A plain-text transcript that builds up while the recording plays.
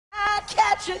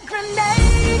electric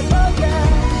grenade, oh yeah.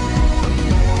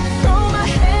 Throw my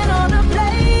hand on a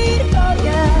blade, oh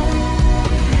yeah.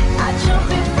 I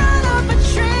jump in front of a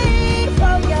train,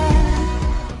 oh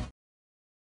yeah.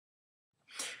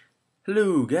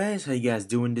 Hello guys, how you guys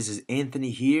doing? This is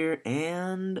Anthony here,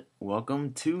 and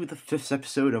welcome to the 5th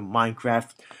episode of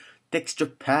Minecraft Texture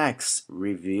Packs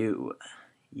Review.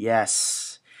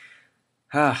 Yes.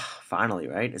 Finally,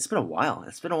 right? It's been a while.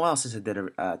 It's been a while since I did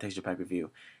a texture pack review,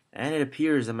 and it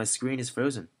appears that my screen is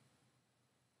frozen.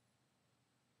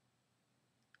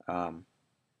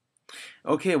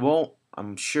 Okay, well,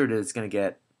 I'm sure that it's gonna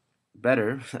get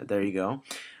better. There you go.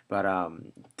 But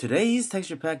today's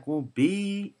texture pack will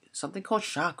be something called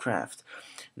ShockCraft.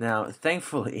 Now,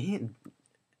 thankfully,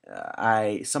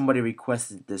 somebody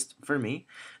requested this for me.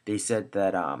 They said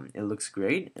that it looks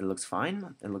great, it looks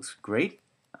fine, it looks great.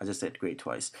 I just said great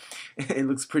twice. It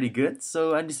looks pretty good,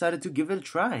 so I decided to give it a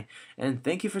try. And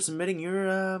thank you for submitting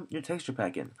your texture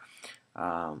pack in,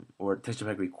 or texture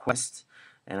pack request.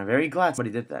 And I'm very glad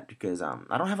somebody did that because I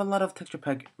don't have a lot of texture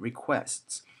pack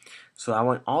requests. So I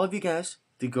want all of you guys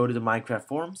to go to the Minecraft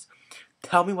forums.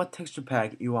 Tell me what texture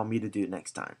pack you want me to do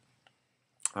next time.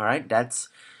 All right, that's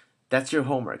your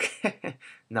homework.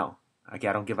 No, okay,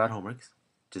 I don't give out homeworks.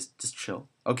 Just chill.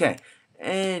 Okay.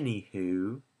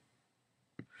 Anywho.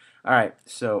 Alright,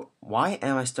 so why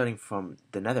am I starting from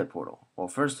the nether portal? Well,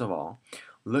 first of all,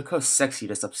 look how sexy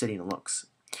this obsidian looks.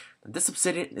 This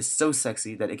obsidian is so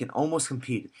sexy that it can almost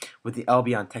compete with the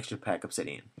Albion texture pack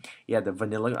obsidian. Yeah, the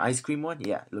vanilla ice cream one,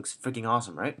 yeah, it looks freaking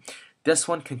awesome, right? This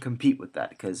one can compete with that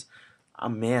because,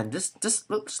 man, just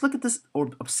look at this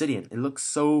obsidian. It looks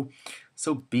so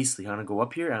beastly. I'm gonna go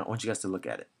up here and I want you guys to look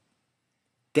at it.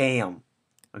 Damn.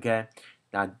 Okay.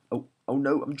 Now, oh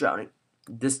no, I'm drowning.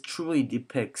 This truly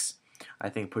depicts, I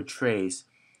think, portrays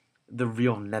the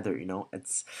real nether, you know?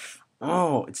 It's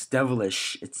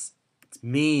devilish, it's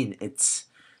mean, it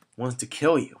wants to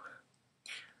kill you.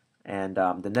 And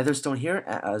the nether stone here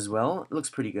as well looks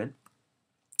pretty good.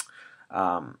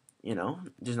 You know,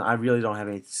 I really don't have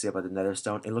anything to say about the nether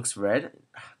stone. It looks red.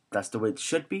 That's the way it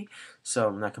should be, so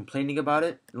I'm not complaining about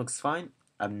it. It looks fine.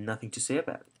 I have nothing to say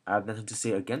about it. I have nothing to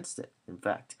say against it, in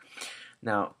fact.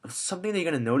 Now, something that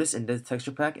you're going to notice in this texture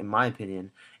pack, in my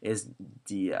opinion, is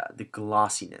the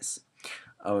glossiness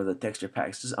of the texture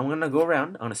packs. I'm going to go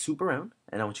around, I'm going to swoop around,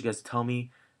 and I want you guys to tell me,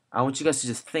 I want you guys to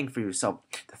just think for yourself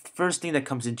the first thing that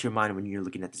comes into your mind when you're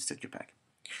looking at this texture pack.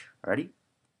 Alrighty?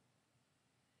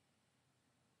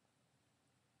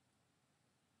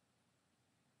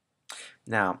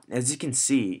 Now, as you can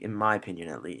see, in my opinion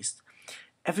at least,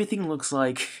 everything looks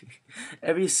like,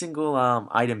 every single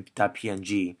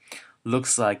item.png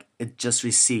looks like it just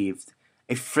received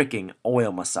a freaking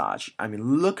oil massage. I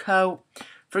mean, look how,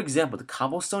 for example, the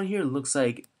cobblestone here looks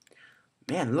like,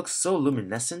 man, it looks so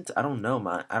luminescent. I don't know,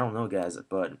 man. I don't know, guys,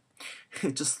 but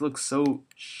it just looks so,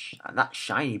 not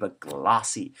shiny, but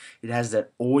glossy. It has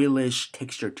that oilish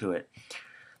texture to it.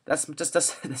 That's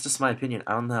just my opinion.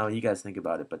 I don't know how you guys think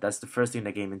about it, but that's the first thing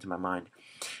that came into my mind.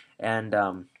 And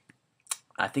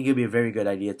I think it would be a very good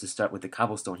idea to start with the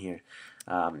cobblestone here.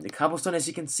 The cobblestone, as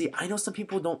you can see, I know some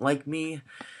people don't like me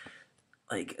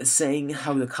saying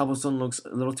how the cobblestone looks a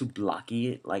little too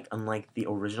blocky, unlike the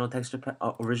original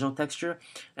texture.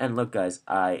 And look, guys,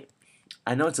 I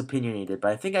know it's opinionated,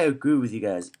 but I think I agree with you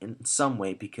guys in some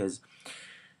way because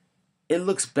it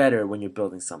looks better when you're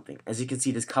building something. As you can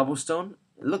see, this cobblestone,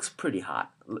 it looks pretty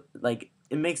hot.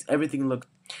 It makes everything look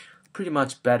pretty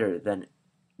much better than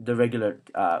the regular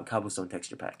cobblestone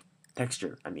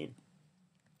texture, I mean.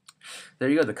 There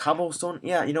you go, the cobblestone.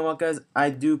 Yeah, you know what, guys? I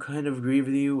do kind of agree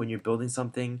with you. When you're building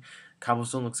something,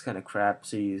 cobblestone looks kind of crap,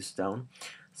 so you use stone.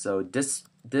 So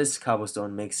this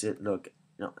cobblestone makes it look,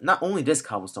 you know, not only this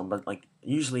cobblestone, but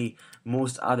usually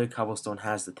most other cobblestone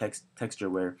has the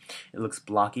texture where it looks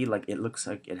blocky, it looks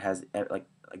like it has like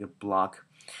a block.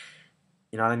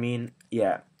 You know what I mean?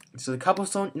 Yeah. So the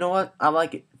cobblestone, you know what? I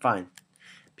like it. Fine.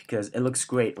 Because it looks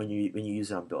great when you use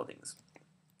it on buildings.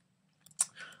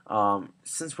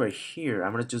 Since we're here,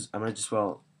 I'm gonna just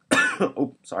well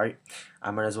oh, sorry.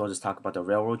 I might as well just talk about the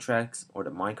railroad tracks or the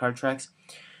minecart tracks.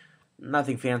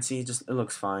 Nothing fancy, just it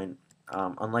looks fine.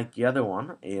 Unlike the other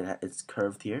one, it's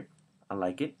curved here. I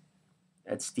like it.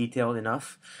 It's detailed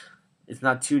enough. It's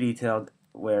not too detailed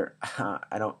where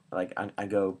I don't I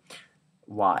go,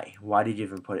 why did you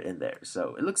even put it in there?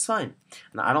 So it looks fine.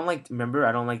 Now I don't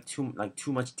like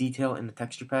too much detail in the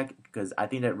texture pack because I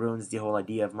think that ruins the whole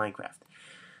idea of Minecraft.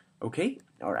 Okay,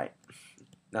 all right.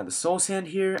 Now the soul sand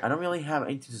here, I don't really have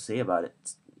anything to say about it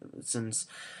since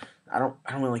I don't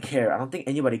really care. I don't think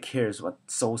anybody cares what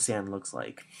soul sand looks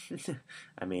like.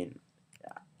 I mean,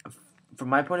 from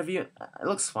my point of view, it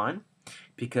looks fine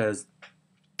because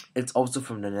it's also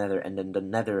from the Nether, and then the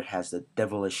Nether has the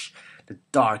devilish, the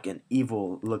dark and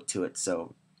evil look to it.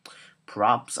 So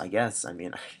props, I guess. I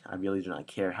mean, I really do not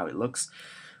care how it looks.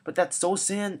 But that soul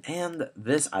sand and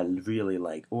this I really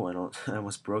like. Oh, I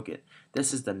almost broke it.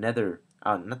 This is the Nether,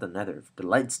 not the Nether, the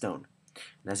Lightstone.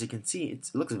 And as you can see, it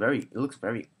looks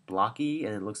very blocky,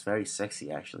 and it looks very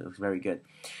sexy. Actually, it looks very good.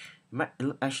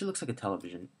 It actually looks like a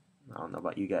television. I don't know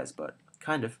about you guys, but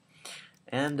kind of.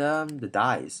 And the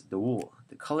dyes, the wool,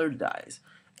 the colored dyes.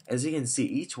 As you can see,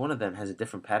 each one of them has a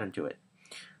different pattern to it.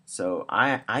 So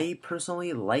I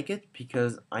personally like it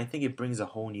because I think it brings a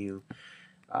whole new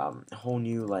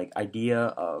like idea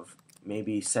of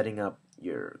maybe setting up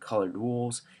your colored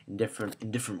wools in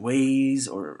different ways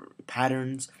or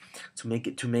patterns to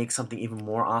make something even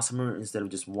more awesomer instead of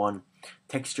just one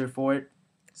texture for it.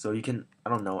 So you can, I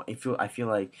don't know, I feel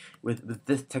like with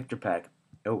this texture pack,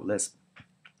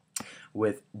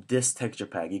 with this texture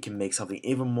pack, you can make something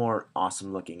even more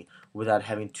awesome looking without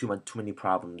having too many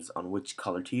problems on which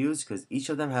color to use, because each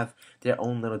of them have their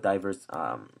own little diverse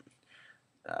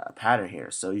pattern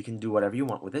here. So you can do whatever you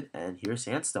want with it. And here's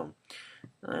sandstone.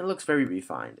 It looks very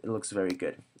refined. It looks very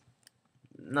good.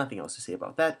 Nothing else to say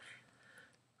about that.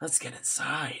 Let's get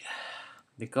inside.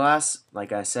 The glass,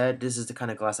 like I said, this is the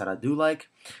kind of glass that I do like,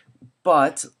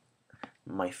 but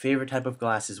my favorite type of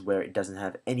glass is where it doesn't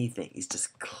have anything. It's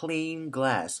just clean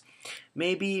glass.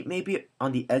 Maybe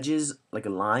on the edges like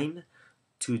a line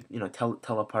to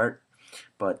tell apart,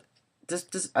 but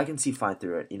this I can see fine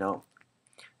through it.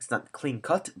 It's not clean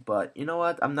cut, but you know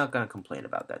what? I'm not gonna complain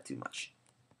about that too much.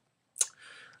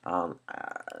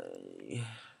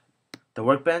 The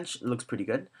workbench looks pretty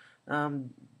good.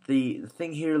 The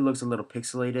thing here looks a little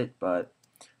pixelated, but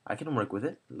I can work with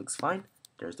it. It looks fine.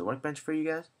 There's the workbench for you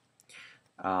guys.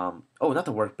 Oh, not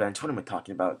the workbench. What am I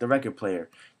talking about? The record player.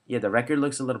 Yeah, the record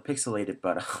looks a little pixelated,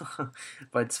 but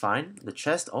but it's fine. The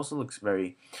chest also looks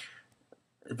very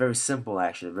simple,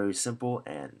 actually. Very simple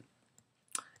and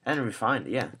refined.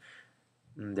 Yeah.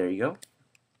 There you go.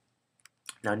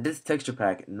 Now in this texture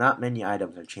pack, not many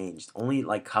items are changed. Only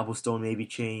like cobblestone may be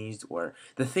changed, or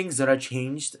the things that are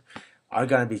changed are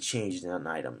gonna be changed in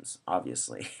items,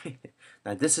 obviously.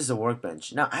 Now this is a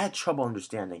workbench. Now I had trouble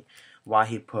understanding why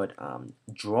he put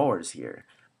drawers here,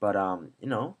 but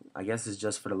I guess it's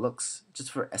just for the looks,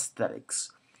 just for aesthetics.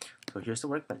 So here's the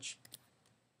workbench,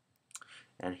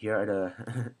 and here are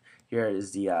the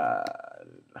here's the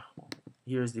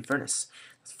furnace.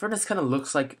 This furnace kind of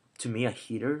looks like, to me, a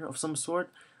heater of some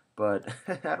sort, but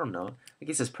I don't know. I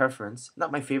guess it's preference.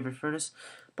 Not my favorite furnace,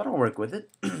 but I'll work with it.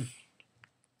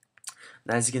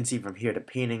 Now, as you can see from here, the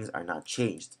paintings are not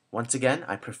changed. Once again,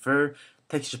 I prefer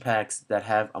texture packs that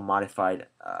have a modified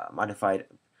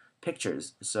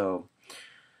pictures. So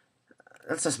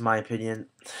that's just my opinion.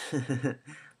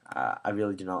 I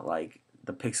really do not like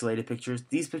the pixelated pictures.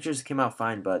 These pictures came out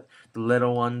fine, but the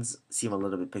little ones seem a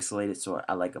little bit pixelated, so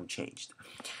I like them changed.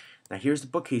 Now here's the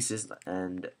bookcases,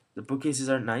 and the bookcases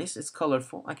are nice. It's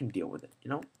colorful. I can deal with it.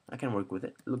 I can work with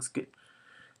it. It looks good.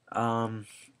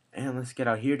 And let's get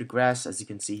out here. The grass, as you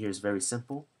can see here, is very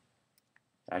simple.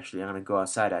 Actually, I'm gonna go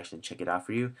outside and check it out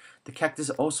for you. The cactus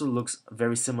also looks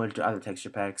very similar to other texture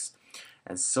packs,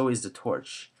 and so is the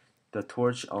torch. The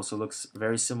torch also looks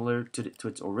very similar to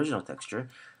its original texture.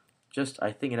 Just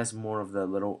I think it has more of the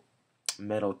little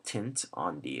metal tint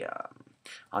on the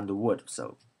wood.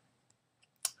 So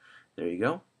there you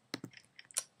go.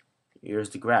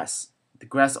 Here's the grass. The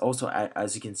grass also,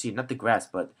 as you can see, not the grass,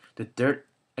 but the dirt.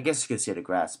 I guess you could say the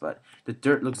grass, but the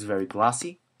dirt looks very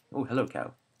glossy. Oh, hello,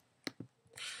 cow.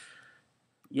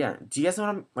 Yeah, do you guys know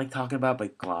what I'm like talking about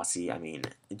by glossy? I mean,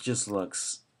 it just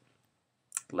looks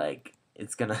like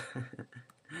it's gonna.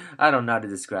 I don't know how to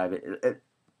describe it.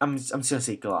 I'm just gonna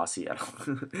say glossy. I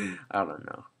don't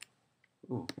know.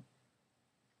 Ooh.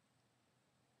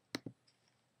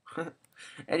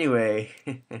 Anyway,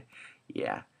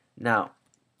 yeah. Now,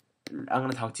 I'm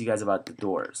gonna talk to you guys about the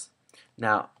doors.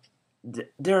 Now,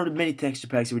 there are many texture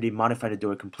packs where they modify the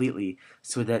door completely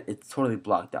so that it's totally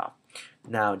blocked off.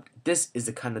 Now, this is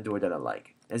the kind of door that I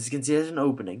like. As you can see, there's an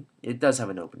opening. It does have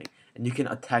an opening, and you can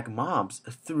attack mobs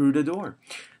through the door.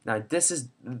 Now, this is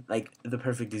like the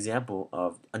perfect example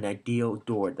of an ideal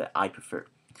door that I prefer.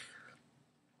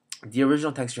 The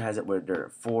original texture has it where there are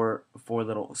four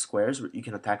little squares where you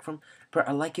can attack from, but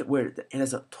I like it where it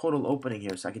has a total opening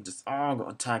here, so I can just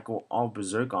go all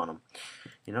berserk on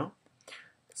them,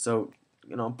 So,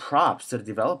 props to the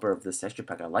developer of this texture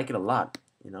pack. I like it a lot.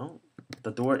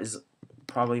 The door is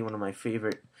probably one of my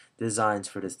favorite designs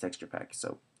for this texture pack.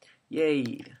 So,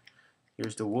 yay!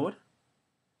 Here's the wood.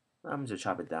 I'm just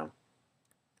gonna chop it down.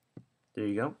 There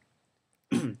you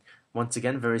go. Once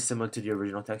again, very similar to the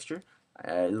original texture.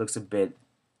 It looks a bit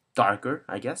darker,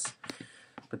 I guess.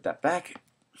 Put that back.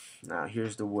 Now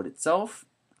here's the wood itself.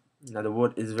 Now the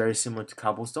wood is very similar to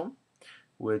cobblestone,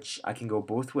 which I can go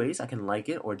both ways. I can like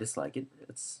it or dislike it.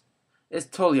 It's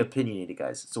totally opinionated,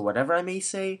 guys. So whatever I may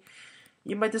say,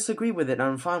 you might disagree with it, and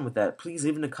I'm fine with that. Please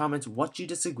leave in the comments what you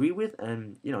disagree with,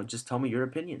 and just tell me your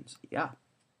opinions. Yeah.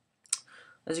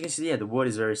 As you can see, yeah, the wood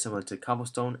is very similar to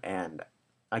cobblestone, and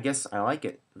I guess I like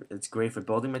it. It's great for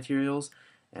building materials,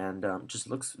 and just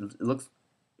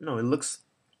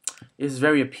it's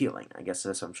very appealing. I guess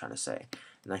that's what I'm trying to say.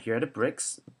 Now here are the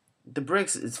bricks. The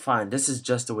bricks is fine. This is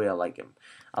just the way I like them.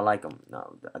 I like them.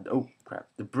 No, oh crap.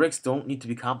 The bricks don't need to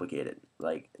be complicated.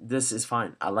 Like, this is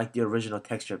fine. I like the original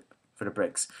texture for the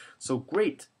bricks. So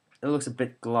great. It looks a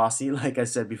bit glossy, like I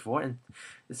said before, and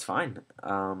it's fine.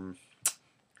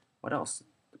 What else?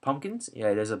 The pumpkins?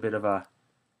 Yeah, there's a bit of a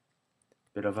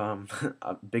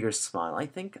a bigger smile. I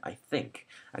think.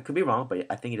 I could be wrong, but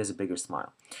I think it is a bigger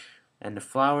smile. And the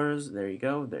flowers, there you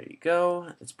go, there you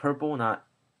go. It's purple, not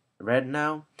red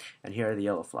now. And here are the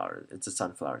yellow flowers. It's a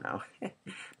sunflower now.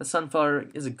 The sunflower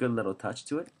is a good little touch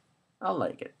to it. I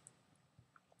like it.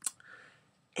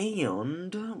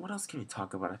 And what else can we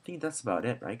talk about? I think that's about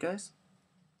it, right, guys?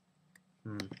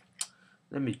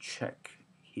 Let me check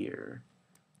here.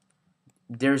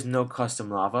 There's no custom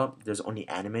lava. There's only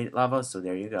animated lava, so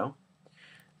there you go.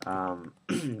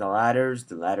 The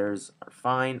ladders are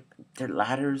fine. They're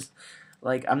ladders.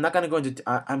 Like, I'm not gonna go into.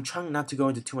 I'm trying not to go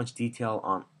into too much detail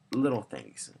on little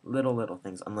things, little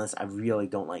things, unless I really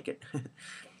don't like it.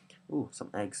 Ooh, some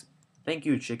eggs. Thank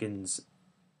you, chickens.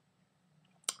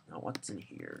 Now, what's in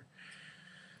here?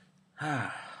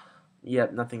 Yeah,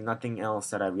 nothing else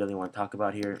that I really want to talk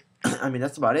about here. I mean,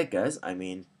 that's about it, guys. I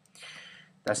mean,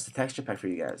 that's the texture pack for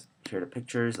you guys. Here are the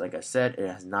pictures. Like I said, it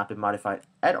has not been modified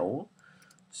at all.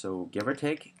 So, give or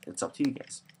take, it's up to you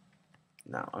guys.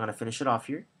 Now, I'm going to finish it off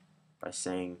here by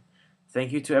saying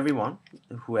thank you to everyone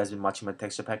who has been watching my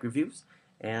texture pack reviews.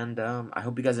 And I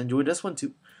hope you guys enjoyed this one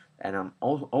too. And I'm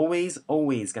always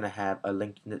going to have a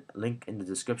link in the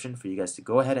description for you guys to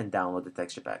go ahead and download the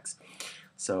texture packs.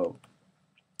 So,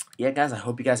 yeah, guys, I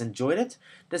hope you guys enjoyed it.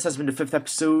 This has been the 5th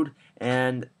episode,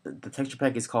 and the texture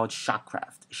pack is called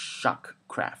ShockCraft.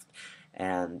 ShockCraft.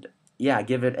 And yeah, I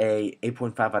give it a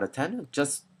 8.5 out of 10,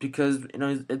 just because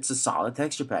it's a solid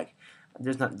texture pack.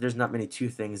 There's not many two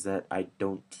things that I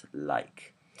don't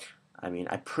like. I mean,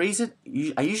 I praise it.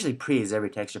 I usually praise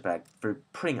every texture pack for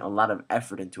putting a lot of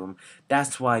effort into them.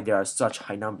 That's why there are such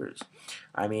high numbers.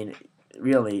 I mean,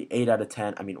 really, 8 out of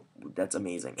 10. I mean, that's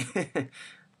amazing. Did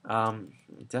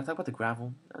I talk about the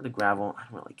gravel? The gravel, I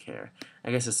don't really care. I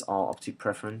guess it's all up to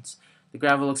preference. The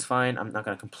gravel looks fine. I'm not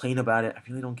gonna complain about it. I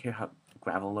really don't care how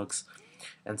gravel looks.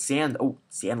 And sand,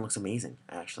 sand looks amazing,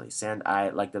 actually. Sand, I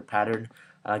like the pattern.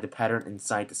 I like the pattern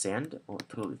inside the sand. Oh,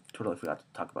 totally forgot to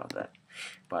talk about that.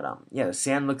 But yeah, the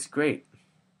sand looks great.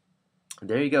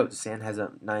 There you go. The sand has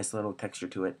a nice little texture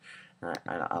to it.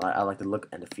 I like the look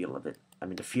and the feel of it. I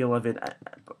mean, the feel of it.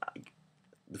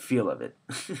 The feel of it.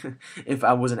 If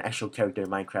I was an actual character in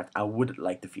Minecraft, I would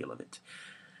like the feel of it.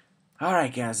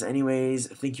 Alright, guys. Anyways,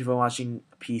 thank you for watching.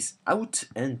 Peace out.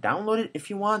 And download it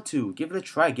if you want to. Give it a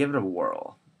try. Give it a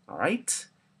whirl. Alright?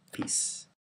 Peace.